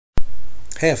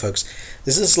Hey folks,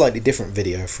 this is a slightly different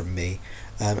video from me,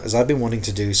 as I've been wanting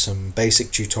to do some basic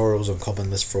tutorials on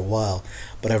Common Lisp for a while,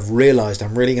 but I've realized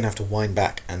I'm really going to have to wind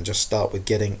back and just start with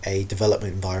getting a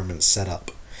development environment set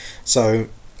up. So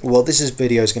what this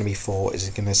video is going to be for is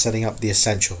going to setting up the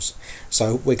essentials.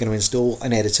 So we're going to install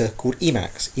an editor called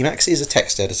Emacs. Emacs is a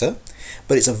text editor,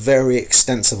 but it's a very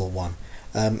extensible one,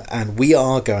 and we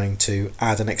are going to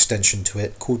add an extension to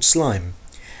it called Slime.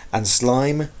 And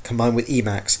Slime combined with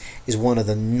Emacs is one of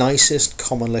the nicest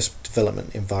Common Lisp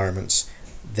development environments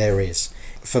there is.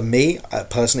 For me,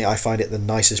 personally, I find it the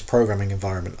nicest programming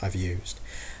environment I've used.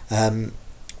 We're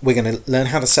going to learn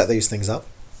how to set these things up.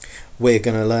 We're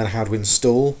going to learn how to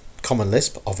install Common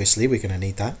Lisp. Obviously, we're going to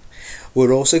need that.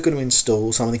 We're also going to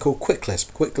install something called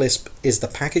Quicklisp. Quicklisp is the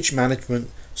package management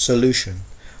solution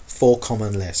for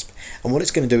Common Lisp, and what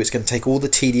it's going to do, it's going to take all the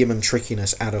tedium and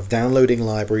trickiness out of downloading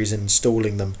libraries and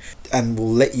installing them, and will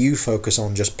let you focus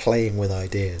on just playing with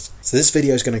ideas. So this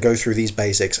video is going to go through these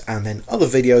basics, and then other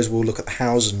videos will look at the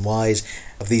hows and whys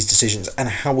of these decisions and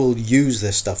how we'll use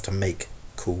this stuff to make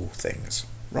cool things.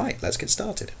 Right, let's get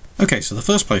started. Okay, so the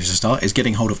first place to start is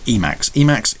getting hold of Emacs.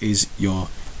 Emacs is your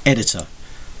editor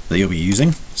that you'll be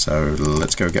using, so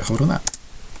let's go get hold of that.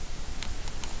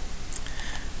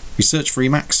 We search for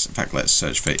Emacs. In fact, let's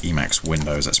search for Emacs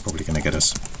Windows. That's probably going to get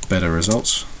us better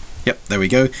results. Yep, there we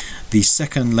go. The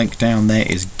second link down there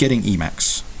is getting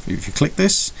Emacs. If you click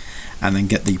this and then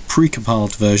get the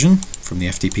pre-compiled version from the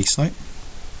FTP site,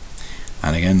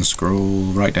 and again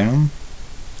scroll right down,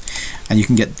 and you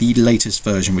can get the latest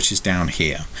version, which is down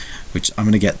here, which I'm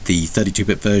going to get the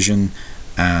 32-bit version,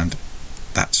 and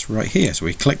that's right here. So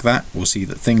we click that, we'll see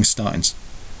that things start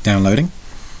downloading.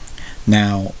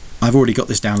 Now I've already got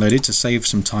this downloaded. To save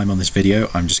some time on this video,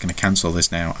 I'm just going to cancel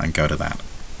this now and go to that.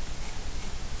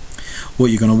 What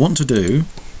you're going to want to do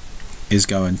is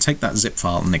go and take that zip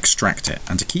file and extract it.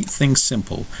 And to keep things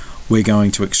simple, we're going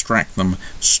to extract them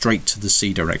straight to the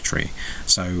C directory.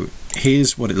 So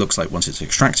here's what it looks like once it's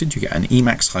extracted. You get an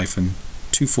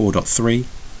Emacs-24.3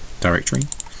 directory.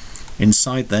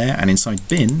 Inside there and inside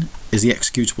bin is the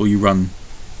executable you run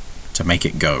to make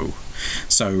it go.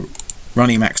 So run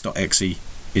emacs.exe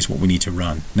is what we need to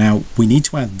run. Now we need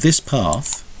to add this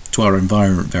path to our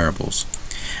environment variables,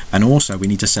 and also we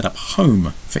need to set up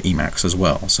home for Emacs as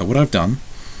well. So what I've done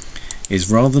is,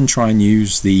 rather than try and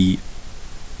use the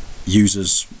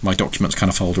users, my documents kind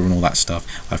of folder and all that stuff,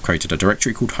 I've created a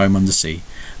directory called home under C,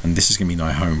 and this is going to be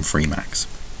my home for Emacs.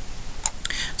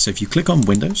 So if you click on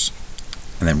Windows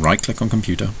and then right click on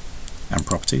Computer and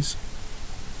Properties,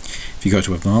 if you go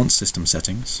to Advanced System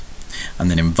Settings and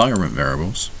then Environment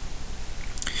Variables,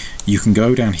 you can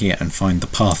go down here and find the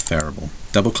path variable.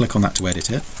 Double click on that to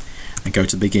edit it and go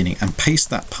to the beginning and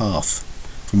paste that path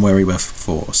from where we were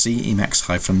before. C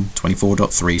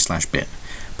Emacs-24.3/bin.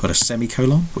 Put a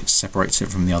semicolon which separates it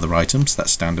from the other items.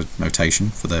 That's standard notation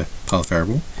for the path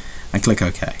variable, and click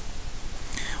OK.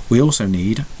 We also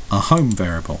need a home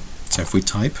variable. So if we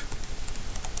type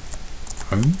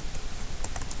home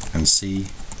and C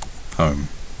home,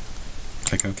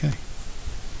 click OK.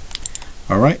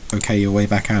 Alright, OK your way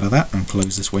back out of that and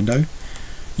close this window.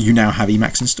 You now have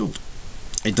Emacs installed.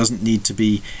 It doesn't need to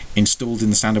be installed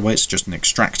in the standard way, it's just an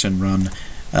extract and run.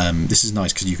 This is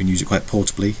nice because you can use it quite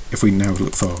portably. If we now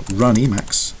look for run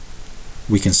Emacs,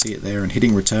 we can see it there, and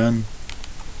hitting return,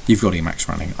 you've got Emacs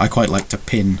running. I quite like to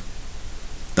pin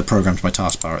the program to my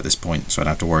taskbar at this point, so I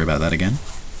don't have to worry about that again.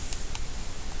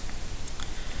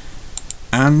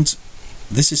 And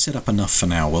this is set up enough for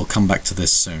now. We'll come back to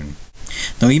this soon.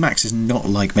 Now Emacs is not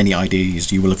like many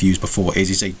IDEs you will have used before. It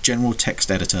is a general text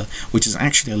editor, which is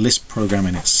actually a Lisp program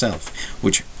in itself,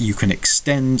 which you can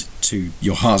extend to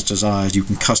your heart's desires. You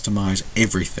can customize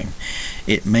everything.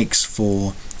 It makes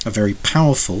for a very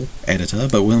powerful editor,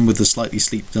 but one with a slightly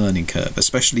steep learning curve,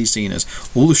 especially seeing as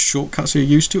all the shortcuts you're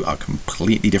used to are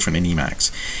completely different in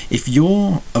Emacs. If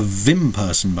you're a Vim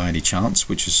person by any chance,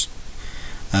 which is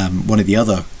one of the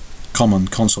other common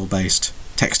console-based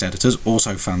text editors,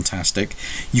 also fantastic,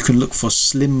 you can look for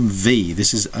SlimV.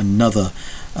 This is another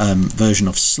version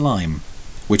of Slime,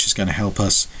 which is going to help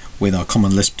us with our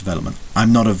Common Lisp development.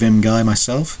 I'm not a Vim guy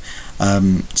myself,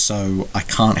 so I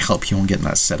can't help you on getting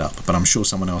that set up, but I'm sure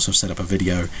someone else will set up a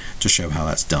video to show how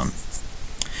that's done.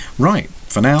 Right,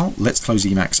 for now, let's close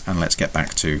Emacs and let's get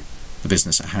back to the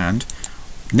business at hand.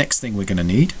 Next thing we're going to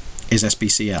need is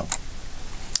SBCL.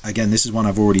 Again, this is one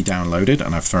I've already downloaded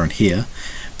and I've thrown here,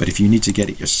 but if you need to get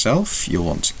it yourself, you'll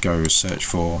want to go search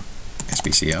for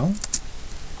SBCL.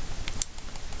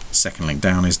 Second link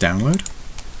down is download.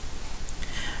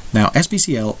 Now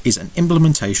SBCL is an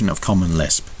implementation of Common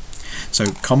Lisp.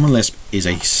 So Common Lisp is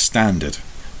a standard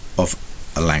of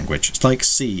a language. It's like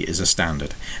C is a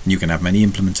standard, and you can have many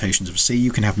implementations of C,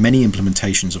 you can have many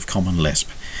implementations of Common Lisp.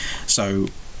 So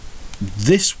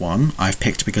this one I've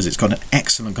picked because it's got an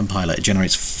excellent compiler. It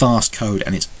generates fast code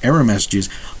and its error messages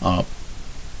are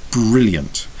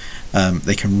brilliant.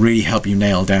 They can really help you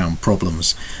nail down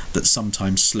problems that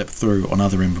sometimes slip through on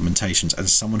other implementations.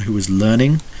 As someone who was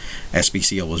learning,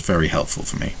 SBCL was very helpful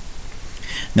for me.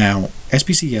 Now,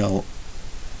 SBCL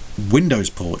Windows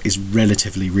port is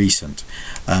relatively recent,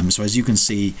 so as you can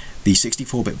see, the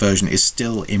 64-bit version is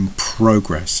still in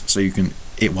progress. So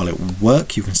while it will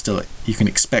work, you can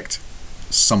expect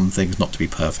some things not to be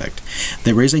perfect.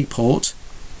 There is a port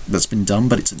that's been done,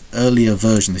 but it's an earlier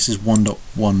version. This is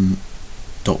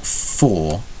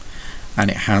 1.1.4,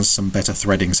 and it has some better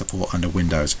threading support under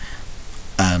Windows.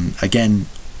 Again,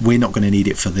 we're not going to need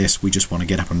it for this. We just want to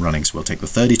get up and running. So we'll take the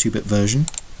 32-bit version,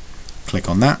 click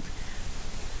on that.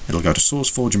 It'll go to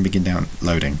SourceForge and begin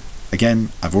downloading.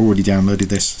 Again, I've already downloaded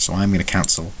this, so I'm going to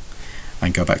cancel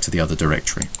and go back to the other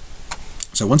directory.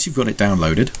 So once you've got it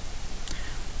downloaded,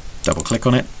 double click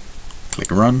on it, click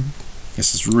run.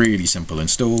 This is really simple.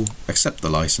 Install, accept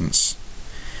the license,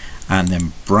 and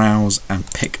then browse and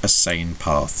pick a sane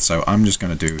path. So I'm just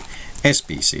going to do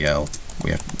SBCL. We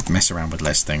have to mess around with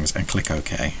less things and click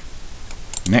OK.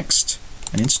 Next,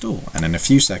 and install. And in a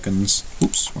few seconds,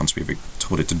 once we've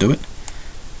taught it to do it,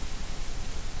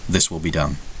 this will be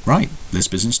done. Right,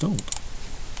 Lisp is installed.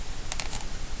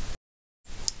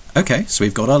 Okay, so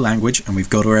we've got our language and we've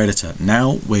got our editor.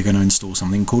 Now we're going to install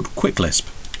something called Quicklisp.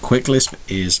 Quicklisp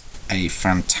is a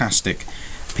fantastic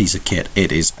piece of kit.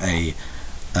 It is a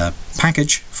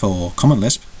package for Common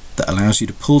Lisp that allows you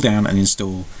to pull down and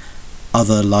install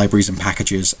other libraries and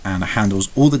packages, and handles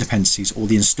all the dependencies, all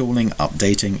the installing,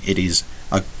 updating. It is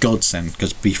a godsend,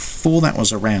 because before that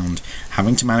was around,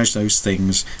 having to manage those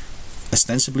things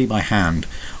ostensibly by hand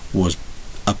was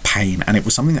a pain, and it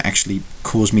was something that actually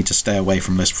caused me to stay away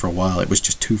from Lisp for a while. It was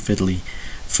just too fiddly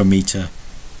for me to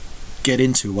get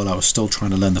into while I was still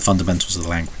trying to learn the fundamentals of the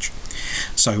language.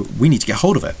 So we need to get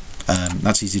hold of it.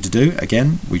 That's easy to do.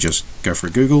 Again, we just go for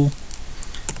Google,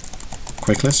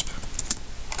 Quicklisp,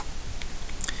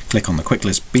 click on the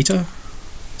Quicklisp beta.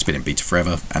 It's been in beta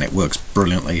forever and it works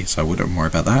brilliantly, so I wouldn't worry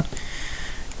about that.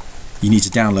 You need to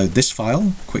download this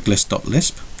file,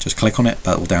 quicklisp.lisp. Just click on it,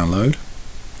 that will download.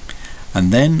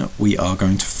 And then we are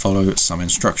going to follow some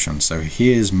instructions. So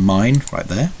here's mine right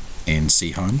there in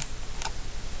C Home.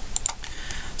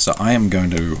 So I am going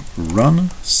to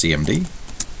run cmd,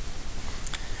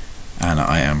 and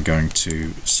I am going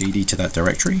to cd to that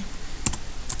directory.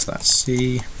 So that's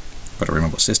C, got to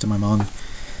remember what system I'm on,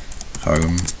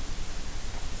 home.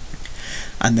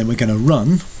 And then we're going to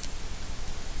run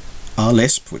our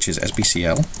Lisp, which is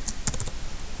SBCL.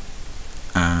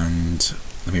 And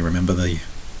let me remember the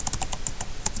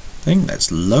thing.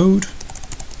 Let's load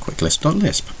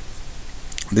quicklisp.lisp.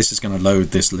 This is going to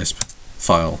load this Lisp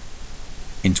file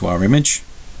into our image,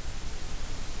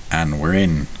 and we're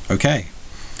in. Okay.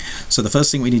 So the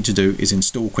first thing we need to do is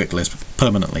install Quicklisp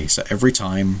permanently. So every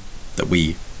time that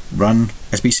we run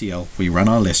SBCL, we run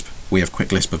our Lisp, we have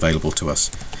Quicklisp available to us,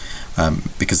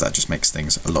 because that just makes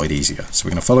things a lot easier. So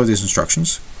we're going to follow these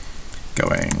instructions,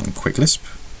 going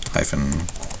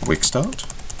quicklisp-quickstart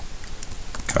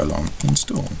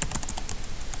 :install.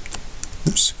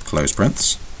 Oops, close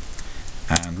parentheses,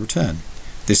 and return.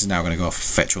 This is now going to go off,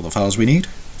 fetch all the files we need,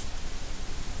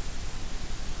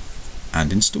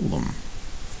 and install them.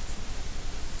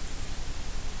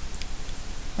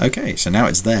 Okay, so now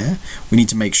it's there. We need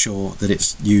to make sure that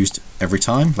it's used every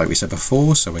time, like we said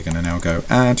before, so we're going to now go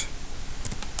add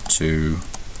to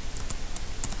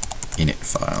init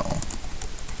file.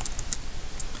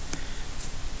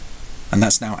 And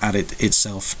that's now added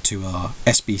itself to our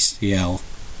SBCL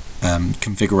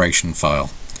configuration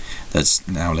file that's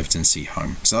now lived in C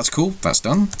Home. So that's cool, that's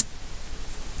done.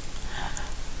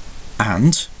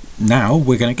 And now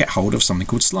we're going to get hold of something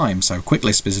called Slime. So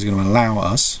Quicklisp is going to allow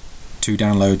us to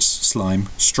download Slime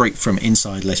straight from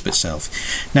inside Lisp itself.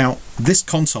 Now, this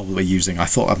console that we're using, I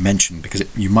thought I'd mention, because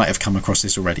you might have come across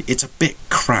this already. It's a bit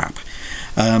crap.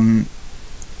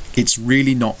 It's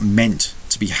really not meant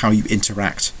to be how you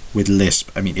interact with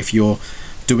Lisp. I mean, if you're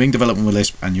doing development with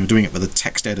Lisp and you're doing it with a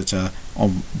text editor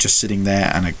on just sitting there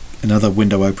and another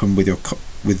window open with your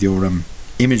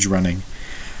image running,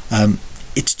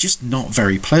 it's just not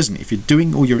very pleasant. If you're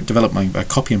doing all your development by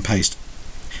copy and paste,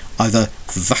 either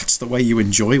that's the way you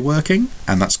enjoy working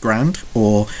and that's grand,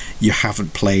 or you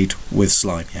haven't played with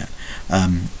Slime yet.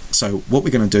 So what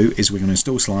we're going to do is we're going to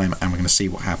install Slime and we're going to see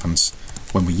what happens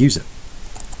when we use it.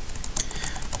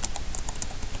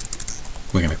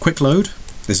 We're going to quick load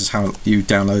This is how you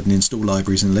download and install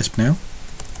libraries in Lisp now.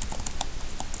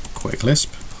 Quicklisp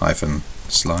 -slime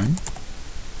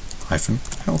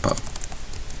 -helper.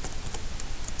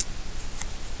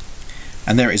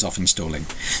 And there it is off installing.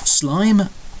 Slime,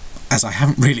 as I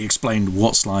haven't really explained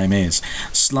what Slime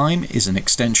is an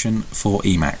extension for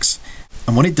Emacs.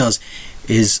 And what it does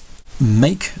is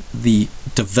make the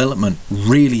development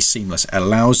really seamless. It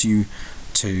allows you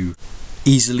to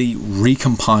easily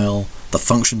recompile the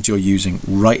functions you're using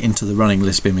right into the running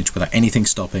Lisp image without anything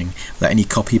stopping, without any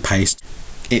copy paste.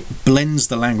 It blends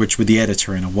the language with the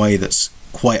editor in a way that's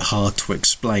quite hard to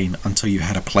explain until you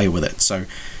had to play with it. So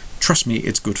trust me,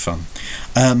 it's good fun.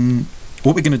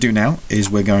 What we're going to do now is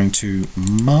we're going to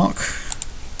mark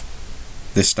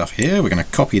this stuff here. We're going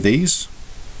to copy these.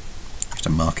 I have to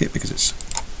mark it because it's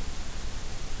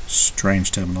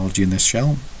strange terminology in this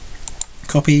shell.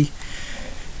 Copy.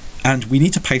 And we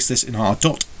need to paste this in our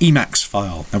 .emacs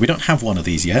file. Now we don't have one of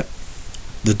these yet.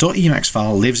 The .emacs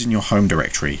file lives in your home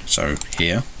directory, so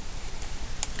here.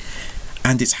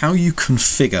 And it's how you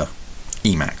configure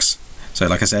Emacs. So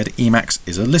like I said, Emacs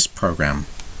is a Lisp program.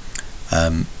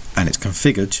 And it's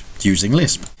configured using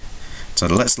Lisp. So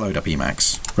let's load up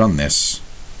Emacs, run this.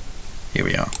 Here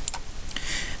we are.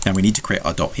 Now we need to create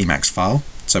our .emacs file.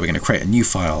 So we're going to create a new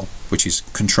file, which is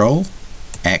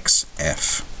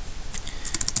Control-XF.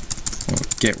 We'll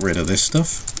get rid of this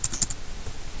stuff.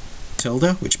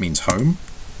 Tilde, which means home,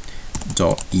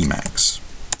 .emacs.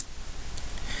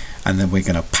 And then we're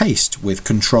going to paste with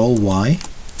Control-Y.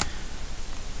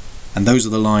 And those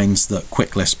are the lines that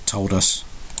Quicklisp told us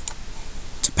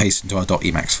to paste into our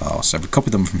 .emacs file. So we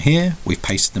copied them from here, we've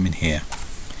pasted them in here.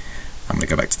 I'm going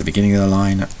to go back to the beginning of the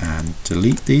line and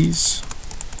delete these.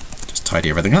 Just tidy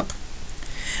everything up.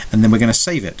 And then we're going to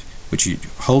save it, which you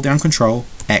hold down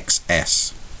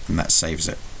Control-XS, and that saves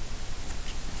it.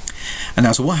 And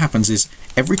now, so what happens is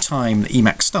every time the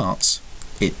Emacs starts,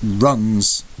 it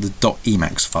runs the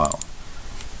 .emacs file.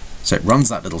 So it runs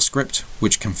that little script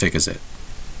which configures it.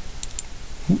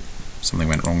 Ooh, something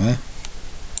went wrong there.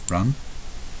 Run.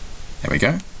 There we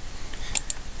go.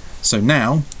 So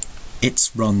now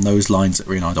it's run those lines that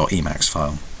were in our .emacs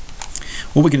file.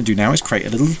 What we're going to do now is create a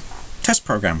little test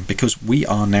program because we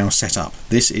are now set up.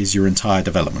 This is your entire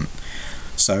development.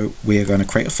 So we are going to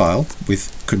create a file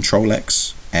with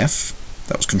Control-XF.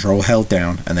 That was Control held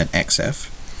down and then XF.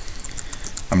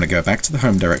 I'm going to go back to the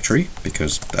home directory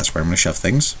because that's where I'm going to shove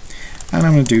things. And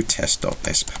I'm going to do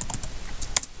test.lisp.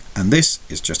 And this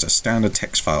is just a standard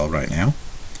text file right now.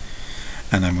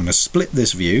 And I'm going to split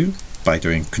this view by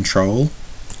doing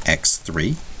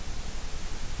Control-X3.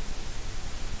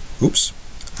 Oops,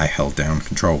 I held down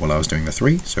Control while I was doing the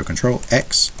 3, so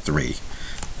Control-X3.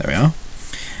 There we are.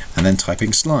 And then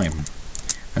typing slime.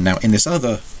 And now in this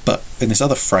other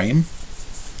frame,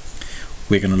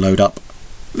 we're going to load up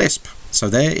Lisp. So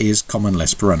there is Common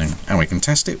Lisp running, and we can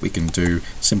test it. We can do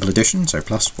simple addition, so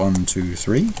 +1, 2,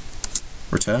 3,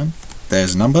 return.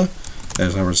 There's a number.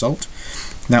 There's our result.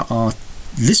 Now our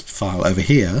Lisp file over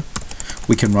here,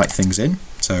 we can write things in.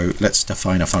 So let's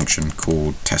define a function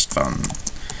called testFun.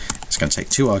 It's going to take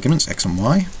 2 arguments, x and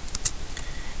y.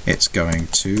 It's going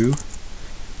to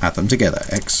add them together,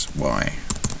 x, y,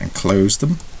 and close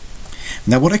them.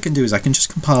 Now what I can do is I can just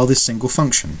compile this single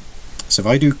function. So if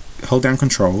I do hold down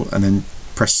Control and then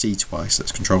press C twice,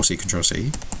 that's Control-C,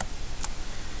 Control-C,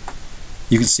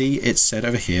 you can see it's said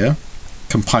over here,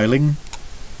 compiling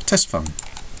testFun.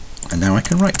 And now I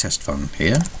can write testFun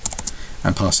here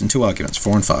and pass in 2 arguments,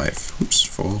 4 and 5. Oops,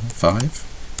 4, 5,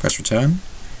 press return,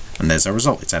 and there's our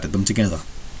result. It's added them together.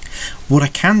 What I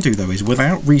can do though is,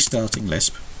 without restarting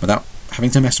Lisp, without having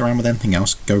to mess around with anything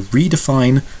else, go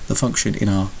redefine the function in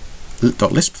our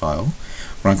 .lisp file,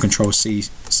 run Control-C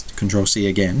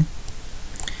again,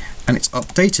 and it's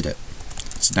updated it.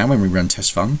 So now when we run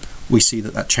testFun, we see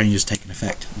that change has taken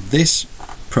effect. This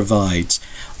provides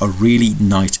a really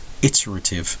nice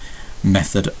iterative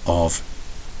method of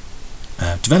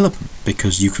development,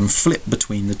 because you can flip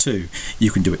between the two.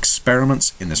 You can do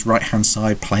experiments in this right hand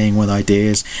side, playing with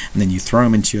ideas, and then you throw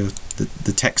them into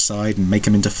the text side and make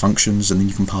them into functions, and then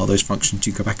you compile those functions,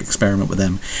 you go back, experiment with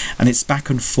them, and it's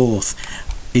back and forth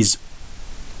is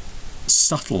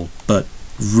subtle but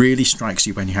really strikes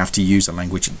you when you have to use a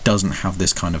language that doesn't have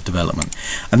this kind of development.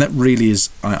 And that really is,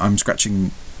 I'm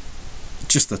scratching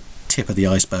just the tip of the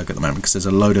iceberg at the moment, because there's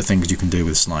a load of things you can do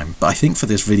with slime, but I think for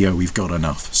this video we've got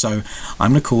enough. So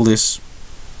I'm going to call this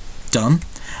done,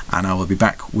 and I will be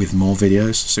back with more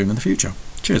videos soon in the future.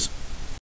 Cheers.